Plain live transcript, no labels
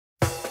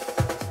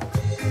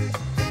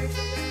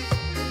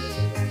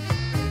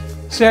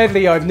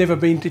Sadly, I've never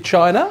been to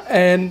China,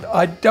 and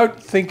I don't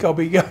think I'll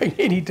be going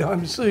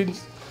anytime soon,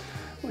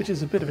 which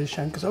is a bit of a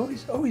shame because I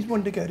always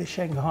wanted to go to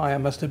Shanghai, I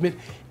must admit.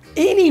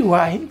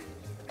 Anyway,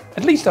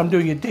 at least I'm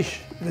doing a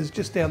dish that is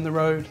just down the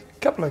road, a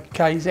couple of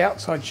k's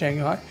outside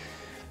Shanghai.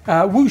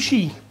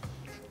 Wuxi.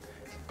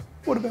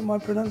 What about my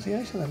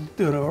pronunciation? I'm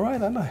doing all right,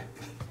 aren't I?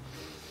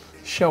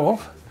 Show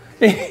off.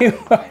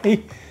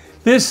 Anyway,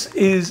 this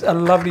is a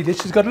lovely dish.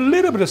 It's got a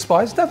little bit of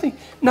spice,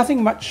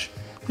 nothing much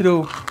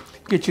that'll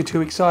get you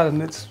too excited.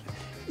 And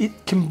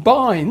it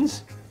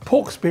combines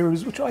pork spare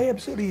ribs, which I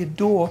absolutely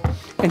adore,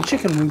 and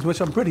chicken wings,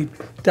 which I'm pretty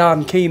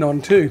darn keen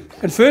on too.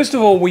 And first of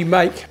all, we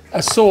make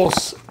a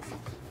sauce,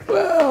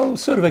 well,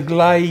 sort of a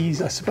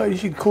glaze, I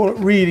suppose you'd call it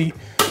really,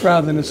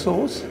 rather than a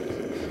sauce.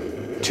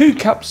 2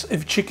 cups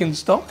of chicken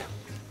stock,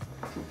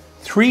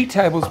 3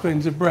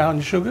 tablespoons of brown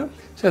sugar.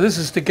 So this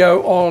is to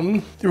go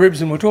on the ribs,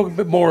 and we'll talk a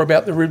bit more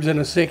about the ribs in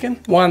a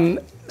second. 1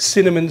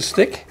 cinnamon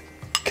stick,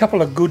 a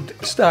couple of good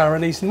star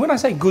anise. And when I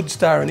say good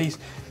star anise,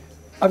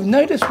 I've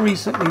noticed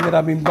recently that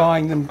I've been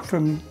buying them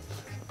from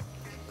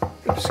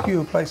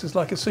obscure places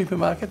like a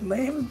supermarket, and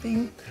they haven't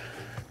been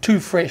too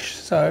fresh.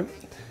 So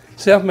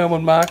South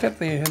Melbourne Market,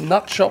 the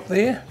nut shop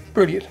there,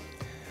 brilliant.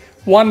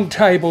 1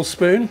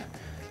 tablespoon,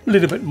 a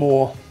little bit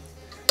more,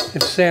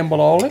 of sambal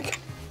oelek.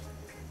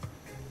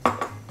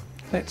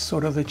 That's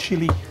sort of the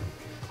chili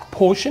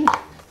portion.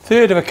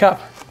 1/3 of a cup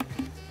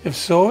of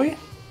soy.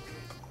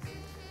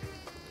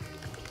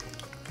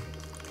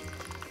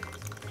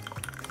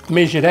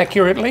 Measured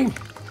accurately.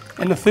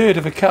 And 1/3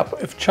 of a cup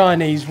of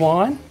Chinese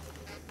wine,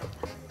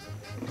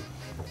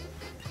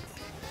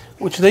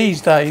 which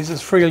these days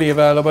is freely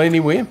available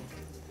anywhere.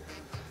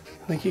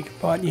 I think you can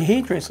buy it in your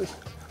hairdressers.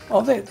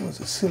 Oh, that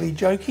was a silly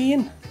joke,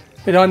 Ian.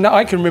 But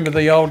I can remember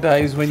the old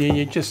days when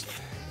you just,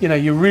 you know,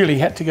 you really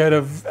had to go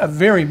to a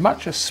very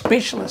much a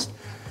specialist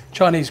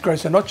Chinese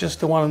grocer, not just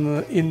the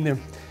one in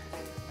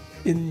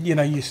you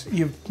know,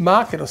 your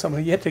market or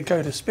something. You had to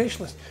go to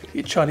specialists to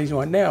get Chinese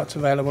wine. Now it's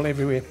available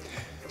everywhere.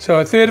 So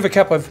 1/3 of a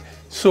cup of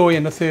soy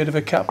and 1/3 of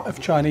a cup of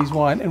Chinese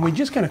wine, and we're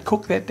just going to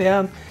cook that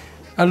down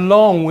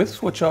along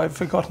with, which I've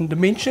forgotten to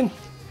mention,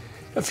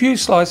 a few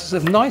slices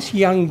of nice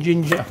young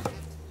ginger.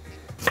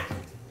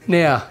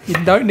 Now, you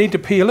don't need to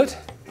peel it,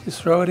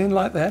 just throw it in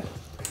like that,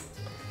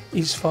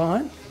 is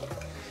fine.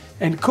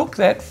 And cook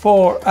that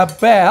for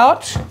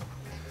about,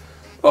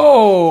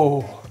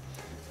 oh,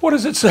 what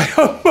does it say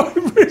on my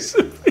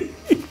recipe?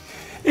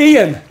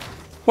 Ian,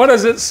 what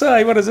does it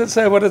say? What does it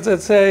say? What does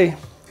it say?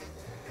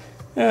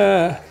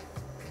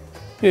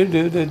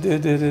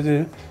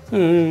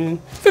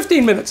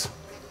 15 minutes.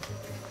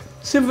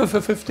 Simmer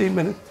for 15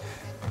 minutes.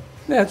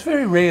 Now, it's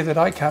very rare that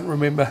I can't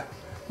remember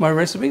my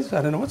recipes.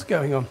 I don't know what's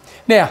going on.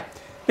 Now,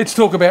 let's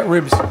talk about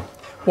ribs.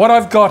 What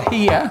I've got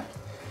here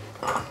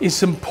is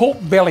some pork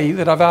belly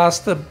that I've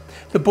asked the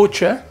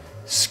butcher,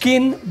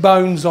 skin,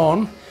 bones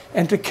on,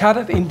 and to cut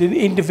it into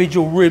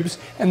individual ribs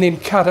and then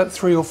cut it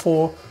 3 or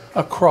 4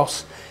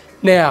 across.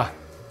 Now,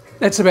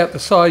 that's about the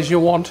size you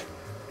want.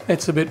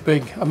 That's a bit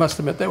big. I must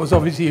admit, that was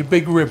obviously a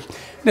big rib.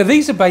 Now,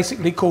 these are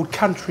basically called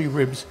country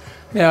ribs.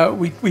 Now,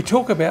 we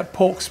talk about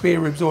pork spare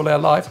ribs all our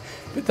life,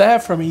 but they are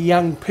from a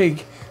young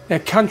pig. Now,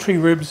 country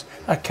ribs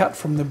are cut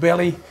from the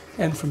belly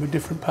and from a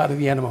different part of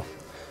the animal.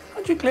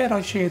 Aren't you glad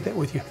I shared that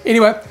with you?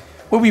 Anyway,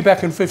 we'll be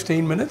back in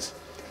 15 minutes.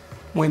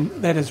 When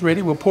that is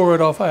ready, we'll pour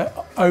it off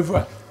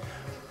over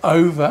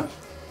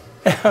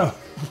our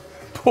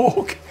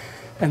pork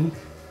and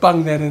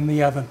bung that in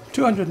the oven.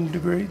 200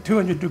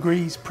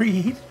 degrees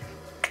preheat.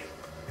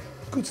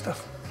 Good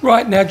stuff.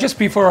 Right, now just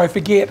before I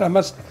forget, I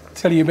must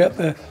tell you about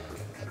the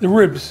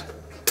ribs.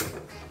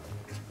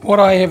 What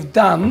I have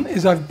done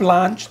is I've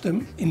blanched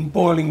them in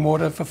boiling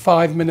water for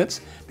 5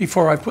 minutes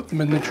before I put them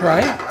in the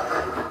tray.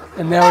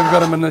 And now we've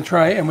got them in the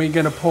tray, and we're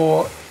going to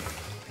pour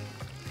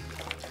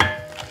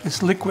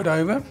this liquid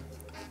over.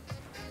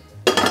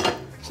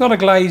 It's not a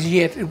glaze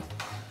yet.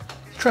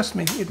 Trust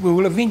me, it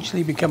will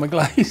eventually become a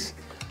glaze.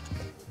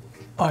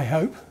 I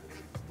hope.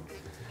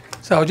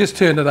 So I'll just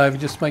turn it over,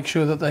 just to make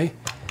sure that they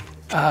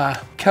are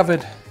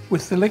covered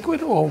with the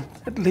liquid, or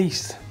at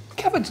least,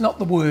 covered's not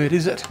the word,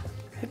 is it?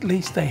 At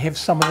least they have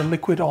some of the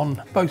liquid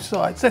on both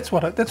sides. That's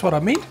what I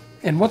meant.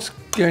 And what's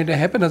going to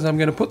happen is I'm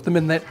going to put them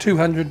in that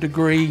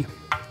 200-degree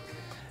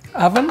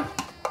oven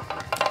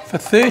for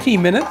 30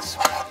 minutes,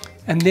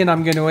 and then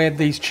I'm going to add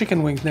these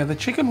chicken wings. Now, the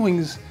chicken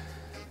wings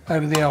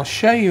over there, I'll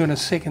show you in a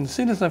second, as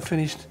soon as I've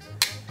finished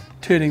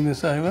turning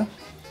this over.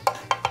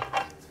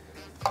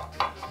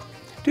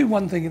 Do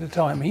one thing at a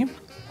time here.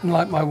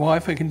 Unlike my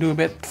wife, who can do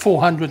about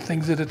 400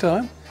 things at a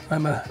time.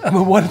 I'm a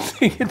one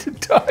thing at a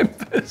time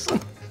person.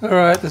 All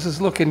right, this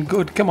is looking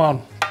good. Come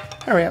on.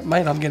 Hurry up,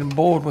 mate. I'm getting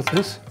bored with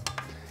this.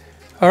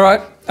 All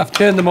right, I've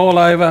turned them all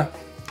over.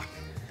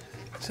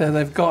 So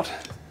they've got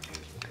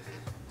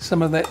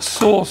some of that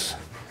sauce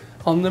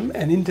on them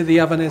and into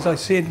the oven, as I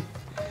said.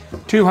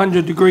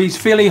 200 degrees,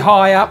 fairly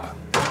high up.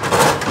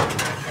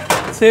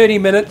 30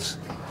 minutes.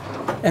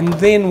 And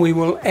then we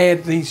will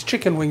add these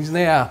chicken wings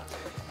now.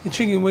 The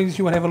chicken wings,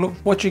 you want to have a look.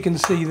 What you can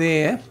see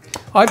there,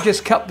 I've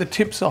just cut the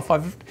tips off.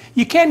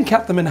 You can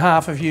cut them in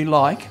half if you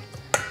like.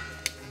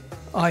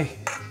 I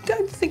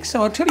don't think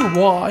so. I'll tell you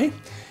why.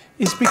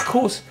 Is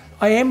because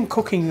I am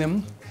cooking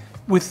them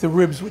with the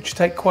ribs, which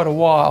take quite a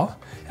while.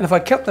 And if I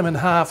cut them in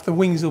half, the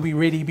wings will be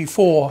ready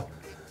before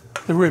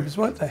the ribs,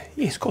 won't they?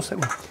 Yes, of course they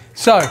will.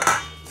 So,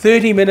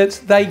 30 minutes,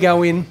 they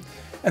go in,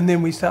 and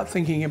then we start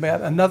thinking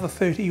about another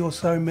 30 or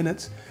so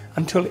minutes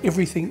until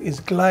everything is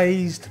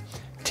glazed,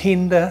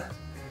 tender,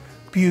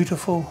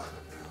 beautiful,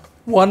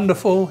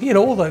 wonderful. You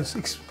know, all those,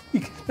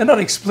 they're not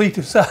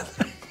expletives, are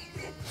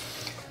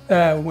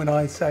they? When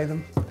I say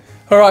them.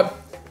 All right,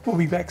 we'll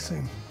be back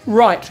soon.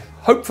 Right,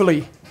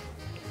 hopefully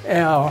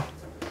our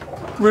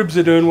ribs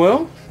are doing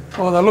well.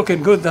 Oh, they're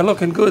looking good, they're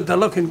looking good, they're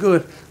looking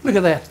good. Look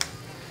at that.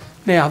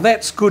 Now,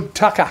 that's good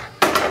tucker.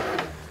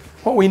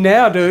 What we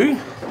now do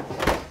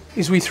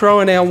is we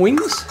throw in our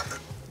wings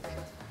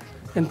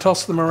and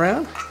toss them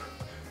around.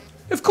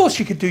 Of course,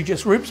 you could do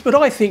just ribs, but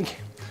I think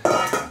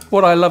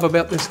what I love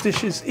about this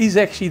dish is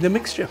actually the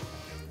mixture.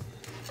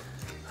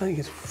 I think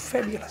it's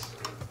fabulous.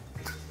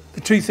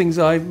 The two things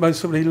I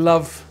mostly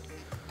love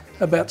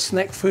about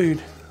snack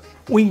food,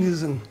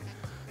 wings and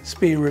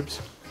spare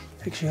ribs.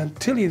 Actually, I'll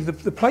tell you,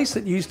 the place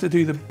that used to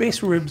do the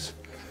best ribs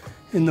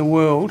in the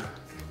world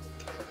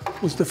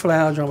was the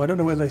Flower Drum. I don't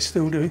know whether they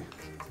still do,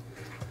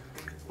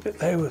 but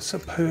they were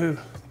superb.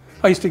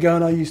 I used to go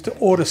and I used to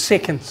order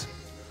seconds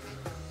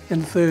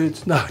and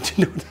thirds. No, I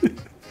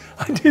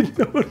didn't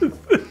order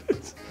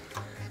thirds,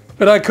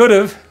 but I could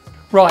have.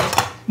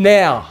 Right,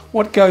 now,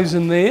 what goes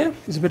in there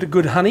is a bit of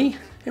good honey.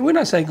 And when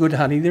I say good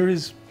honey, there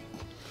is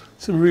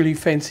some really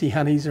fancy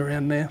honeys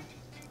around now.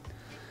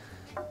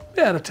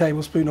 About a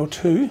tablespoon or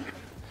two.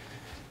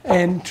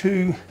 And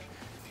to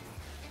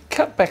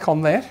cut back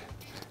on that,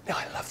 now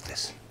I love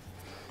this.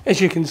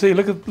 As you can see,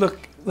 look,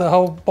 the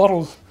whole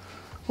bottle's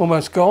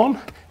almost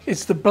gone.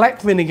 It's the black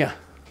vinegar,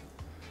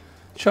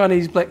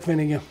 Chinese black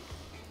vinegar,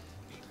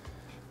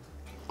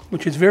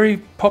 which is very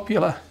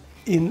popular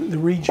in the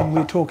region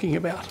we're talking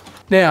about.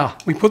 Now,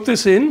 we put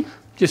this in,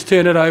 just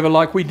turn it over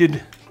like we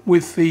did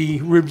with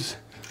the ribs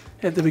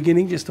at the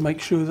beginning, just to make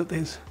sure that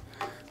there's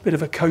a bit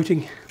of a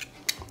coating.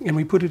 And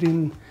we put it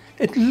in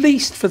at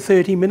least for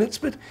 30 minutes,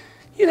 but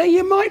you know,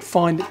 you might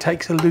find it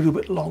takes a little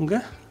bit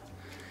longer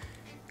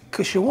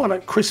because you want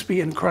it crispy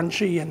and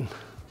crunchy and,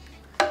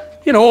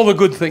 you know, all the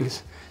good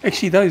things.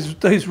 Actually,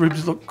 those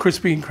ribs look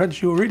crispy and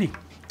crunchy already.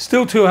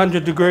 Still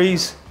 200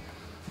 degrees,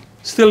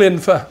 still in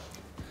for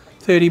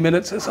 30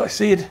 minutes, as I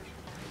said.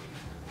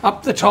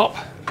 Up the top.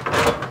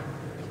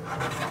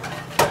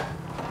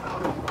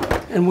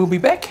 And we'll be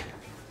back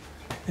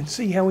and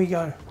see how we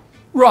go.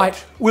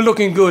 Right, we're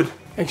looking good.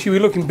 Actually,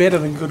 we're looking better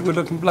than good. We're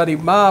looking bloody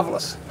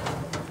marvellous.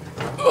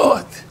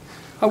 Oh,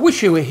 I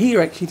wish you were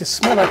here, actually, to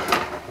smell it.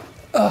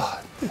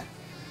 Oh,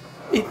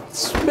 it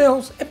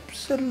smells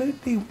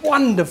absolutely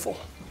wonderful.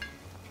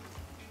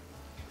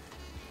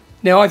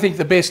 Now, I think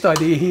the best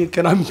idea here,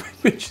 can I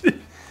mention it?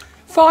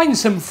 Find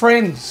some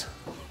friends.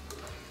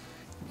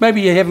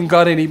 Maybe you haven't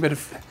got any, but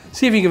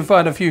see if you can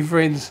find a few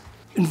friends.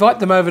 Invite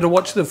them over to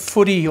watch the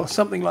footy or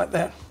something like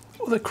that,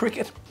 or the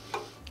cricket.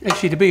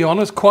 Actually, to be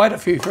honest, quite a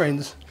few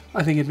friends.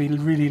 I think it'd be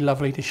really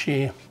lovely to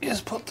share.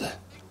 Just put the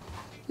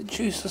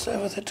juices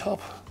over the top.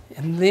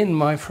 And then,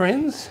 my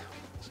friends,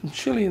 some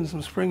chilli and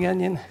some spring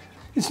onion.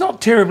 It's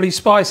not terribly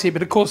spicy,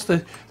 but of course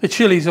the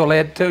chilies will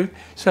add too.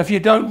 So if you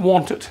don't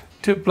want it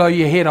to blow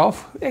your head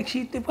off,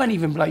 actually it won't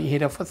even blow your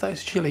head off with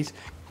those chilies.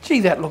 Gee,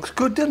 that looks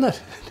good, doesn't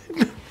it?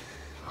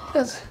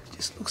 It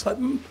just looks like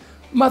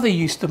Mother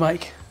used to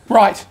make.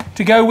 Right,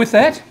 to go with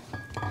that,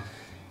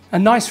 a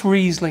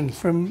Riesling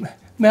from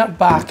Mount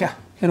Barker.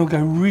 It'll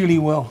go really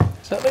well.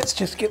 So let's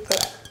just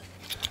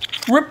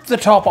rip the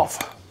top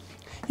off.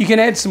 You can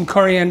add some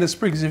coriander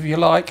sprigs if you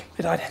like,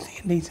 but I don't think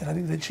it needs it. I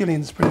think the chili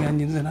and spring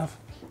onion's enough.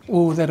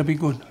 Oh, that'll be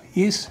good.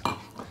 Yes,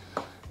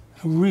 a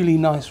really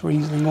nice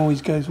Riesling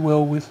always goes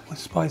well with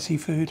spicy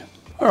food.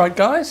 All right,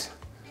 guys,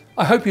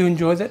 I hope you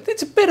enjoyed that.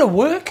 It's a bit of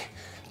work,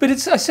 but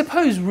it's, I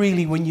suppose,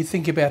 really, when you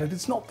think about it,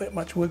 it's not that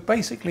much work.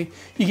 Basically,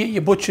 you get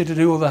your butcher to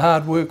do all the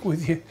hard work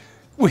with your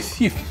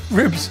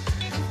ribs,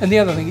 and the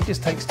other thing, it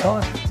just takes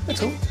time.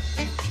 That's all.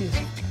 Cheers.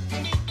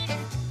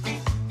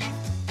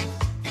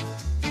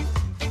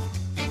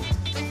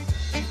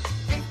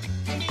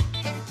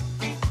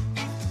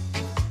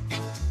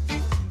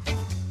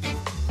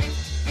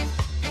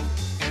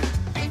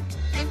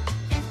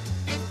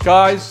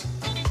 Guys,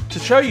 to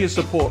show your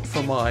support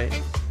for my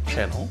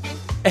channel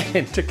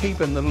and to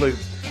keep in the loop,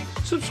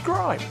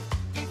 subscribe.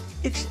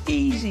 It's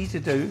easy to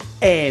do,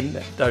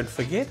 and don't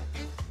forget,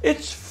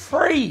 it's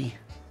free.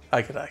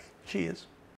 Okay, cheers.